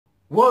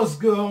What's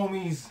good,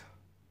 homies?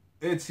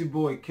 It's your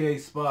boy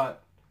K-Spot.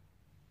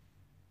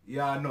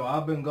 Yeah, I know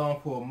I've been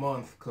gone for a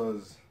month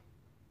because,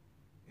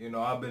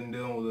 I've been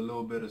dealing with a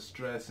little bit of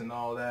stress and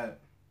all that.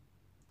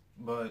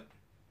 But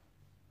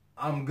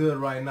I'm good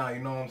right now,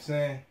 you know what I'm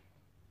saying?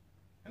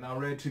 And I'm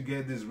ready to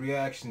get these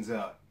reactions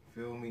out,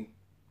 feel me?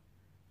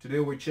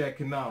 Today we're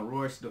checking out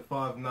Royce the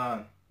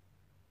 5'9"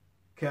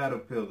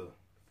 Caterpillar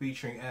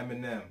featuring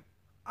Eminem.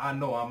 I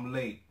know I'm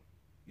late,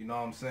 you know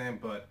what I'm saying?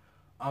 But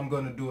I'm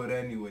gonna do it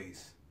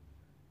anyways.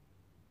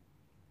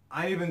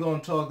 I ain't even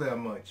gonna talk that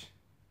much.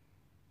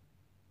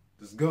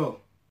 Let's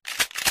go.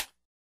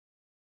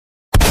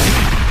 You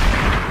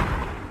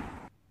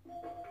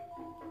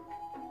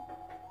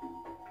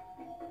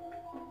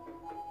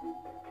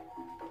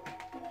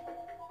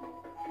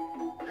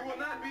will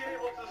not be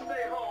able to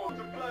stay home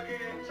to plug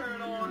in,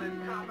 turn on,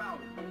 and cop out.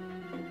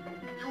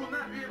 You will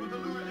not be able to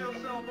lose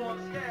yourself on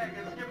Skag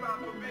and skip out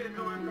for bid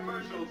during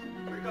commercials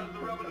because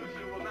the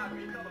revolution will not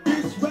be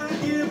televised. It's right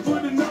here for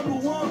the number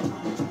one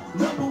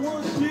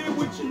shit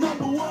with your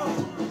number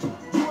one.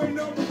 You ain't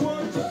number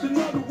one, just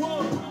another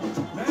one.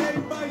 Now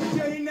everybody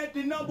saying that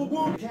the number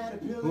one.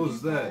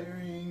 Who's that?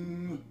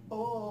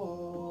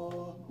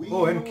 Oh,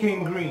 and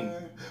King Green.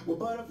 Well,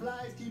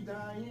 butterflies keep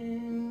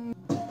dying.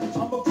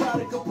 I'm a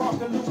product of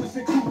Parker, Lewis,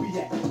 and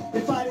Kubiak.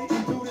 If I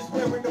didn't do this,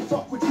 where in the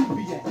fuck would you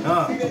be at?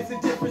 See, there's a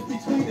difference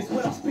between us.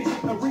 When I spit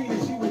in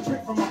arenas, you would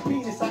drink from my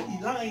penis. I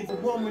eat lions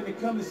and one when it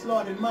comes to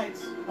slaughtering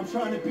mites. I'm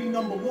trying to be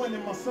number one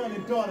in my son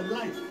and daughter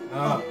life.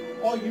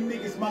 All you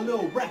niggas, my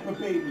little rapper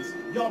babies.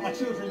 Y'all my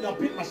children, y'all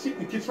bit my shit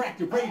and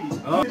contracted rabies.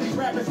 These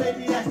rappers say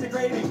me that's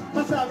degrading.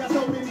 My style got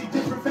so many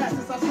different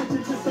facets. I switch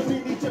into so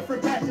many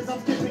different batches.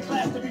 I'm skipping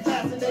class to be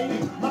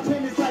fascinating. My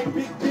pen is like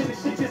Big Ben and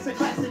shit, just a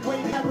classic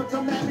way. Never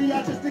come at me,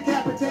 I just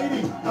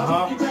decapitating.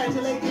 I'm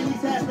congratulating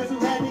these aspers who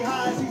had me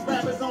high. These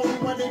rappers only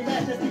when they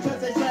match just because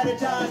they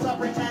strategize. I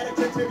bring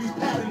adequate to these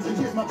patterns and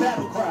here's my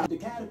battle cry. The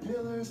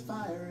caterpillar's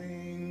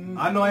firing.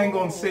 I know I ain't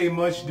gonna say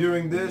much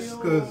during this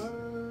because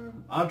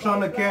I'm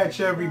trying to catch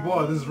every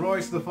bar. This is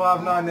Royce the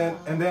 5'9"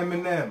 and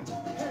Eminem.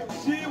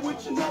 Shit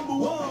with your number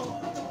one.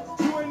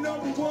 You ain't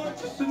number one,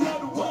 just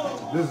another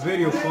one. This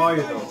video fire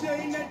though.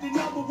 Saying that the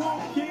number one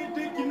kid,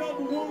 think your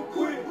number one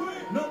quit.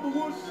 Number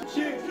one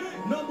shit.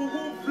 Number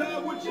one fly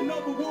with your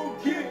number one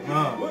kid.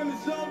 When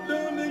it's all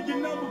done, then your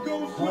number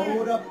goes swing.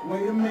 Hold up,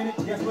 wait a minute.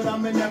 Guess what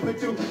I'ma never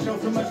do? Show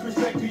so much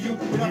respect to you.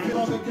 But I feel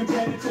all the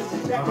competitors.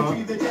 That could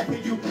be the death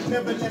of you.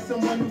 Never let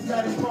someone who's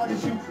not as smart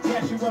as you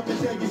gas you up and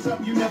tell you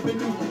something you never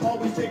knew.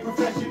 Always stay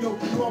professional.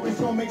 You always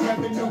gonna make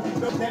revenue.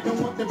 Those that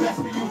don't want the best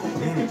for you.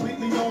 It's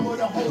completely normal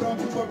to hold on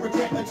to a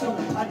regret or two.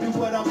 I do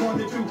what I want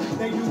to do.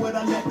 They do what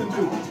I let them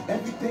do.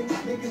 Everything these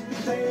niggas be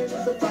saying is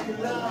a fucking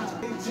lie.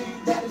 AG,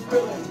 that is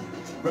real.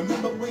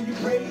 Remember when you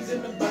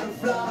praising the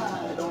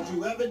butterfly. Don't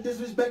you ever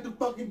disrespect the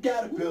fucking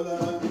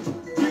caterpillar.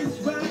 This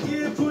right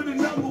here for the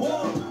number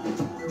one.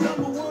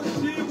 Number one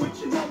shit with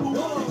your number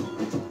one.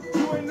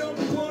 You ain't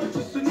number one,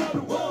 just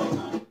another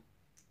one.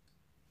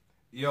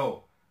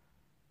 Yo,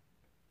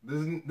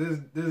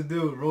 this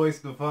dude Royce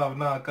the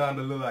 5'9" kind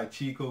of look like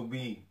Chico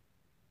B.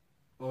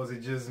 Or is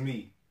it just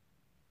me?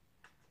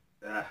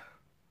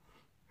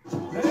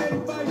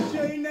 Everybody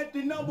saying that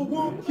the number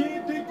one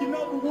kid, think your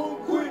number one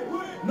quit.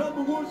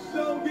 Number one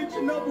song, get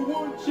your number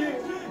one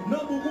chick.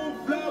 Number one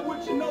fly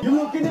with your number.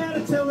 You're looking at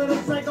a tiller,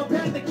 the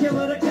psychopath, the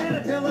killer, the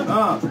caterpillar.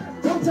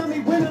 Don't tell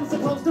me when I'm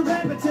supposed to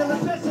rap it till,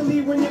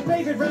 especially when your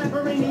favorite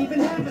rapper ain't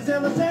even half as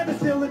ill as ever.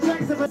 Still the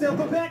tracks of a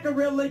silverback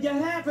gorilla. You're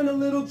having a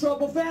little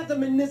trouble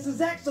fathoming this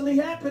is actually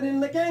happening.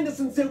 Like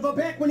Anderson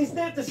Silverback when he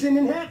snapped the shit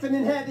in half and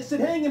had the shit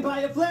hanging by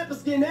a flapper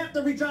skin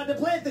after he tried to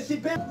plant the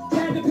shit back.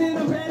 Had to pin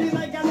him batty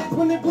like I live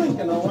when they're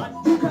blinking a lot.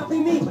 You copy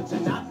me, but you're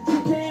not.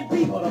 You can't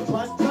be but a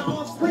plus. My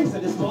offsprings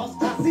of this loss.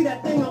 I see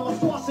that thing, I'ma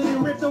squash it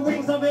and rip the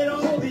wings of it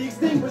all. Pull the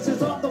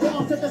extinguishers off the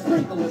walls, set the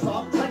sprinklers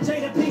off. Like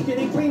Jada Pinkett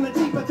and Queen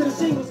Latifah till the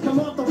shingles come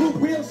off the roof.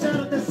 Wheel shot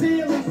at the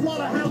ceiling,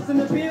 slaughterhouse in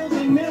the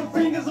building. Middle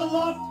fingers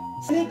aloft.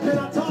 Sneak pen,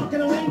 I talk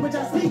in a language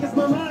I speak. It's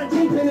my mind,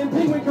 kingpin and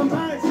penguin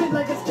combined. Spit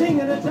like it's king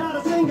of the dot,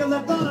 a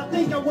singular thought. I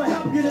think I will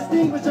help you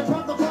distinguish your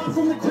brother farm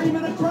from the cream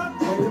of the crop.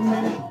 Wait a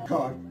minute,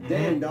 car.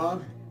 Damn,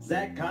 dog.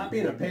 Zach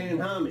copying or paying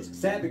homage.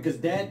 Sad because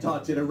dad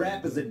taught you to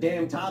rap as a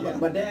damn toddler.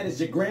 My dad is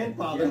your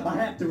grandfather. I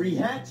have to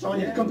rehatch on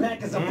you to come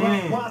back as a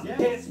black wasp.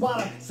 Can't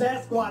swallow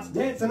Sasquatch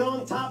dancing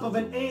on top of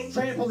an ant.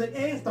 Trample it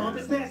and stomp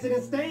it, smash it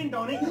and stand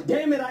on it.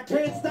 Damn it, I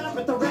can't stop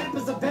it. The rap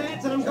is a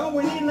badge and I'm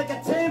going in like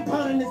a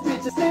tampon in this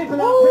bitch. You're stamping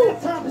out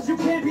rap toppers. You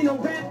can't be no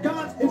rap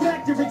gods. In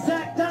fact, you're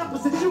exact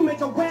opposite. You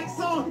make a wax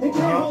song and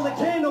can't hold a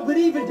candle, but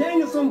even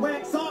Danielson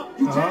wax off.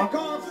 You jack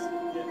offs.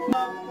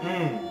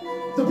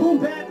 The boom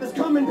bap is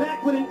coming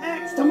back with an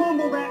axe to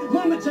mumble rap,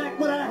 lumberjack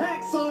with a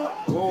hacksaw.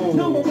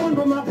 Number one,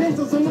 but my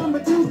pencils are number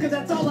two, cause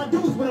that's all I do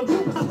is when I'm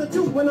pooping out the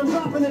tooth, when I'm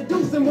dropping a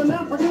deuce, and when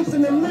I'm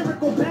producing them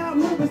lyrical bow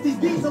movements. These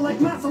beats are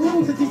like my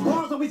saloons, cause these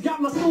bars always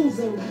got my stools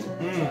in.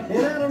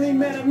 And I don't need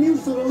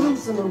Metamucil to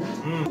loosen them.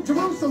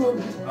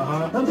 Jerusalem,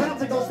 I'm about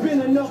to go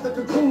spin another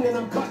cocoon, and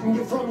I'm cutting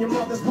you from your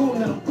mother's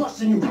womb, and I'm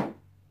flushing you.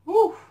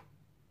 Woo.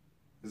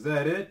 Is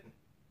that it?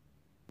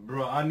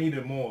 Bro, I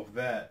needed more of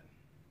that.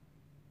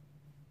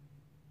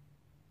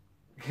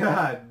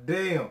 God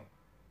damn.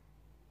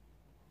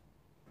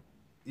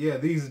 Yeah,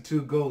 these are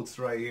two goats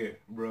right here,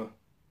 bro.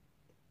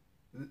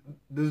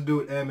 This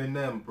dude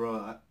Eminem,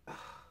 bro.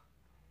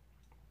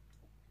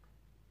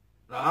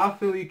 I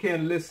feel you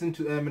can't listen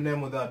to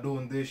Eminem without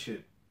doing this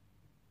shit.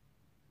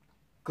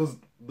 Cause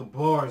the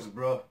bars,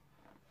 bro.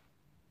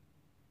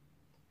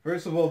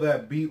 First of all,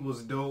 that beat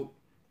was dope.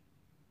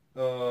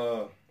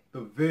 The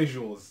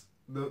visuals,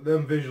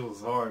 them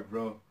visuals hard,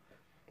 bro.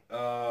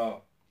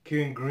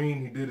 King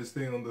Green, he did his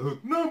thing on the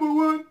hook. Number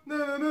one, na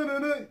na na na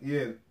na. Yeah,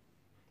 you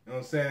know what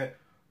I'm saying.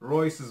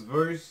 Royce's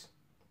verse,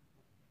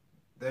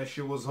 that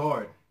shit was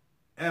hard.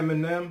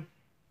 Eminem,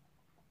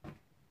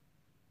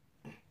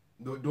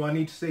 do I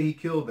need to say he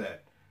killed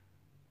that?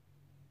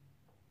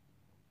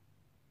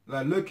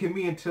 Like, look at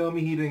me and tell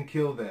me he didn't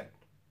kill that.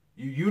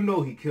 You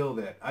know he killed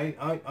that. I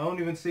don't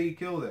even say he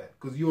killed that,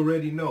 because you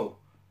already know.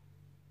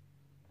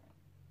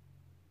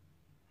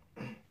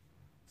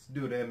 This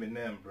dude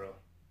Eminem, bro.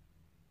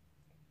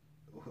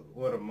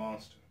 What a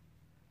monster.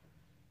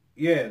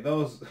 Yeah,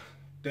 those...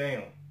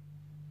 Damn.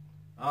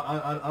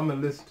 I'm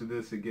going to listen to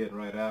this again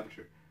right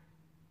after.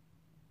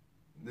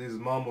 This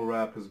mumble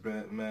rappers,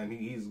 man,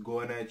 he's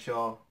going at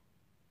y'all.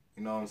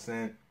 You know what I'm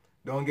saying?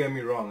 Don't get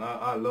me wrong.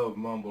 I love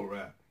mumble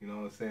rap. You know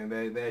what I'm saying?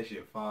 That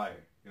shit fire.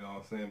 You know what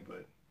I'm saying?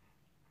 But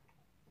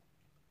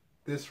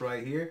this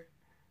right here,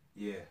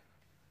 yeah.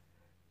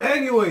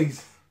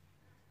 Anyways,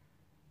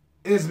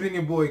 it's been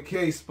your boy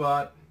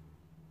K-Spot.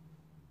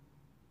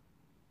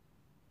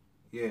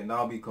 Yeah, and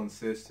I'll be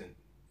consistent.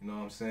 You know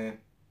what I'm saying?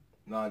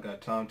 Now I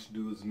got time to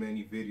do as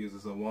many videos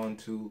as I want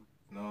to. You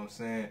know what I'm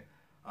saying?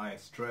 I ain't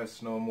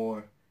stressed no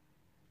more.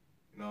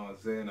 You know what I'm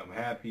saying? I'm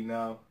happy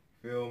now.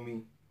 Feel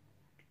me?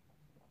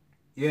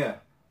 Yeah.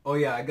 Oh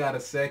yeah, I got a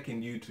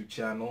second YouTube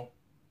channel.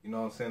 You know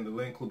what I'm saying? The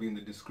link will be in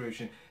the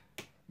description.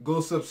 Go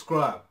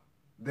subscribe.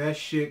 That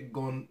shit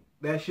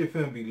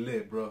finna be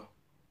lit, bro.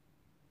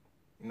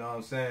 You know what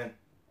I'm saying?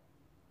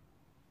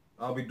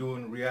 I'll be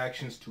doing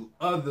reactions to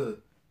other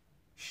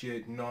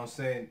shit, you know what I'm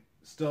saying?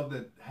 Stuff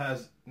that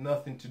has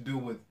nothing to do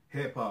with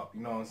hip hop,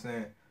 you know what I'm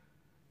saying?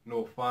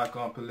 No fire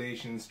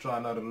compilations, try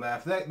not to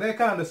laugh, that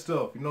kind of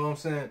stuff, you know what I'm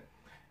saying?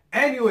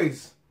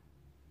 Anyways,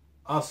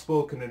 I've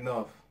spoken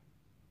enough.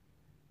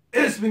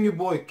 It's been your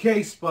boy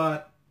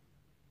K-Spot.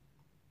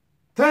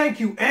 Thank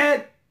you,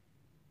 Ed.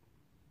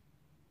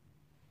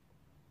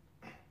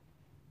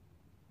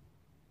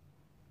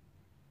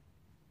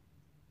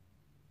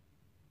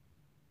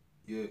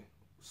 Yeah,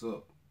 what's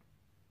up?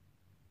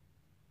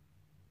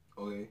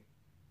 Okay.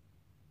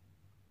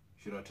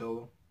 Should I tell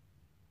them?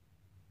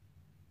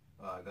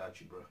 I got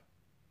you, bro.